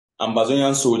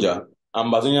Ambazonian soldier,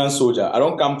 Ambazonian soldier. I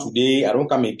don't come today, I don't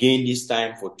come again this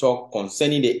time for talk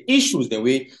concerning the issues the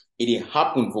way it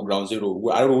happened for ground zero.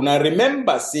 I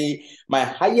remember say my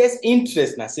highest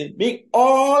interest na say make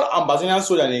all Ambazonian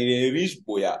soldier they reach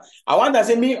Buea. I want to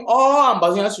say make all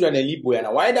Ambazonian soldier they leave Buea.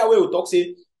 Now why that way we talk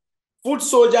say foot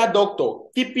soldier doctor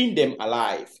keeping them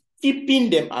alive. Keeping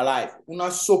them alive.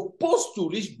 Una supposed to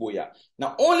reach Buea.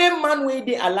 Now only man way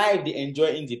they alive they enjoy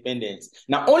independence.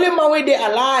 Now only man way they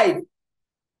alive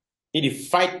they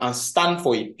fight and stand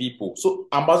for a people. So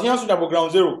Ambazonian soldier for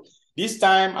ground zero. This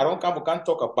time I don't come can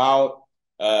talk about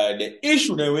the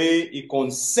issue the way it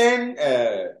concern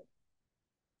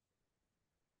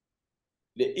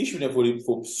the issue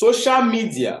for social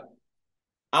media.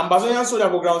 Ambazonian soldier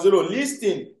for ground zero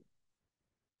listing.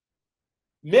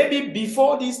 Maybe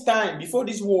before this time, before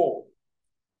this war,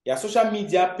 your social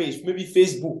media page, maybe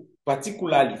Facebook,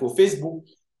 particularly for Facebook,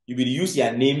 you will use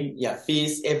your name, your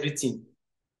face, everything.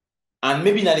 And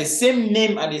maybe now the same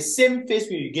name and the same face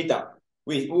will you get up.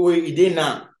 Wait, it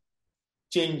now.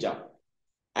 Change them.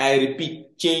 I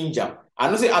repeat, change them.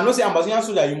 I'm not saying Ambazonian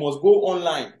soldier, you must go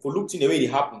online for looking the way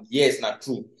it happened. Yes, not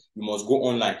true. You must go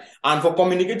online. And for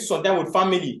communicate sometimes with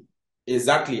family,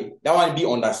 exactly. That one be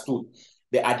understood.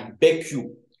 They are beg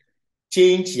you,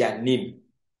 change your name.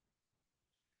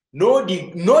 No,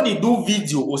 the do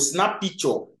video or snap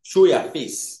picture, show your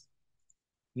face.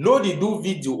 No, the do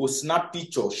video or snap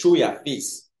picture, show your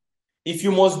face. If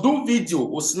you must do video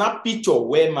or snap picture,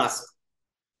 wear mask.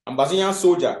 Ambazonian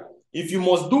soldier, if you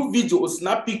must do video or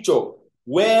snap picture,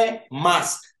 wear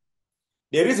mask.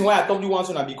 The reason why I told you once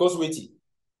on because waiting,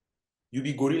 you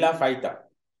be guerrilla fighter.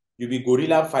 You be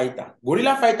guerrilla fighter.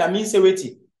 Guerrilla fighter means say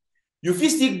waiting. You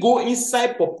fit still go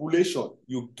inside population,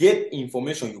 you get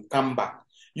information, you come back.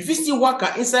 You fit still work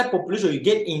inside population, you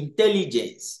get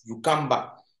intelligence, you come back.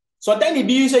 Sometimes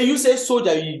you say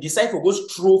soldier, you decide to go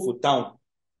stroll for town,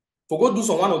 for go do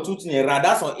some one or two things,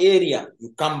 rather some area,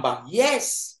 you come back.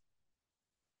 Yes.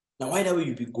 Now why that way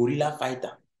you be guerrilla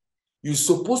fighter? You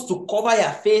supposed to cover your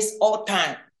face all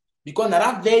time because now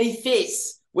that very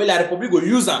face where the Republic will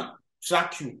use them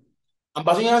track you.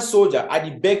 Ambazonian soldier,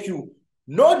 I beg you.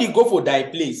 No, they go for thy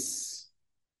place.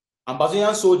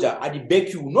 Ambazonian soldier, I beg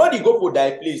you. No, they go for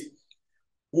thy place.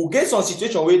 We'll get some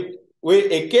situation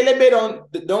where a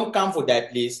Kelebe don't come for thy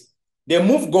place. They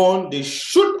move gun, they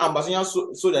shoot Ambazonian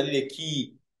soldier, they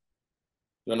key.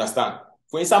 You understand?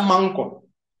 For instance, Mancon.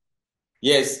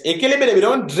 Yes, a Kelebe they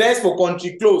don't dress for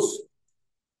country clothes.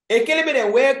 A Kelebe they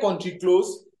wear country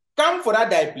clothes, come for that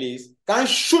thy place, can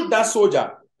shoot that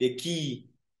soldier, the key.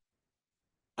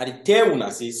 I tell when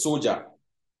I say soldier.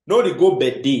 No, they go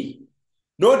birthday.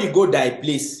 No, they go thy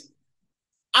place.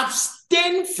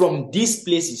 Abstain from these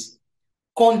places.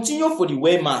 Continue for the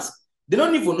wear mask. They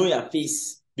don't even know your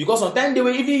face. Because sometimes they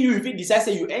will even you if you decide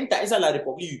say you enter inside the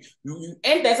Republic, you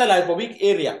enter inside the Republic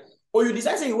area, or you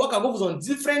decide say you work and go for some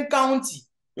different county.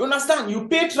 You understand? You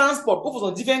pay transport, go for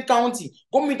some different county,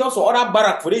 go meet us for other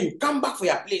barrack for them, you come back for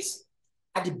your place.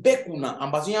 At the back,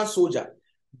 Ambazonian soldier,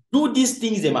 do these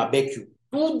things them I beg you.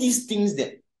 Do these things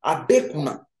them I beg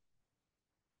you.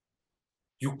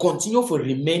 You continue to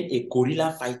remain a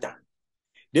guerrilla fighter.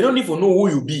 They don't even know who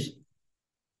you be.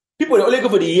 People they only go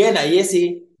for the year and year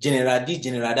say general this,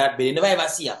 general that, but they never ever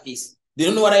see your face. They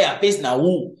don't know what your face now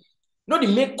who. No, they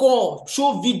make call,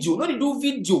 show video, no, they do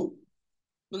video.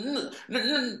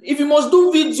 If you must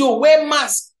do video, wear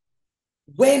mask.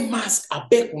 Wear mask. I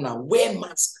beg una, wear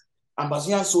mask.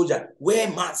 Ambazonian soldier, wear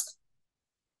mask.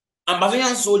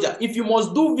 Ambazonian soldier, if you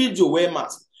must do video, wear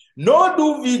mask. No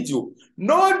do video.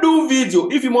 No do video.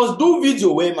 If you must do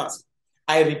video, wear mask.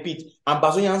 I repeat,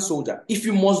 Ambazonian soldier, if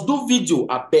you must do video,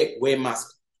 I beg, wear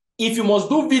mask. If you must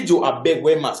do video, I beg,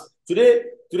 wear mask. Today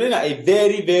is a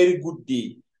very, very good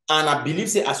day. And I believe,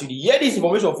 say, as you hear this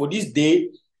information for this day,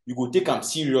 you go take them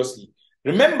seriously.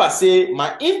 Remember, say,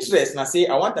 my interest, na say,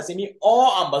 I want to say me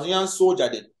all Ambazonian soldier,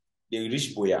 they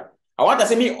reach Buea. I want to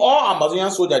say me all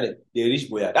Ambazonian soldier, they reach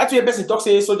Buea. That's why person talk,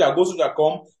 say, soldier go, soldier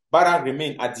come, barrack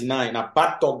remain at deny. Now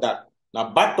bad talk that. Now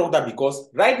bad talk that because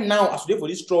right now, as today for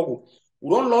this struggle, we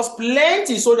don't lost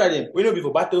plenty soldier them. We know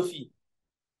before battlefield.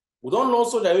 We don't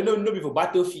lost soldier, we know before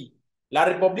battlefield. La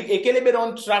Republic, Ekelebe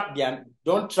don't track them.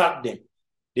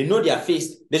 They know their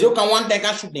face. They just can one time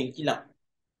can shoot them, kill them.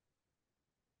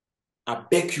 I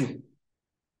beg you.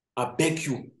 I beg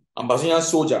you. Ambazonian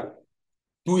soldier,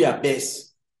 do your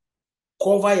best.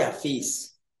 Cover your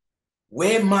face.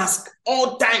 Wear mask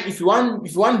all time. If you want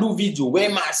to do video,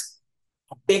 wear mask.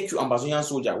 I beg you, Ambazonian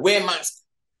soldier, wear mask.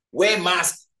 Wear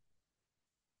mask.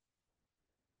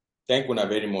 Thank you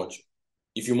very much.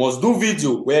 If you must do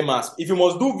video, wear mask. If you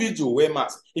must do video, wear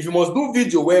mask. If you must do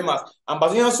video, wear mask.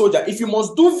 Ambazonian soldier, if you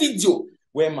must do video,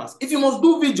 wear mask. If you must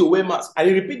do video, wear mask. I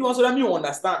repeat one so that you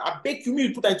understand. I beg you,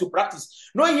 me put that into practice.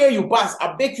 No hear you pass.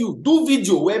 I beg you, do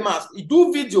video, wear mask.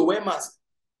 Do video, wear mask.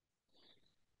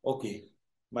 Okay.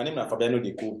 My name is Fabiano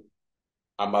Deco,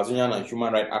 Ambazonian and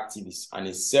human rights activist and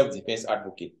a self-defense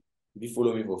advocate. If you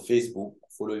follow me for Facebook,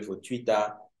 follow me for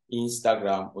Twitter,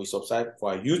 Instagram, or you subscribe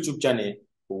for our YouTube channel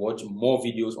to watch more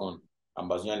videos on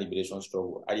Ambazonian liberation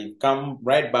struggle. I will come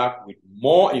right back with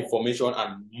more information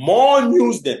and more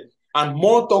news then and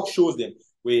more talk shows then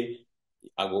where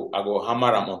I go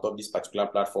hammer them on top of this particular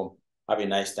platform. Have a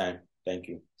nice time. Thank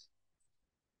you.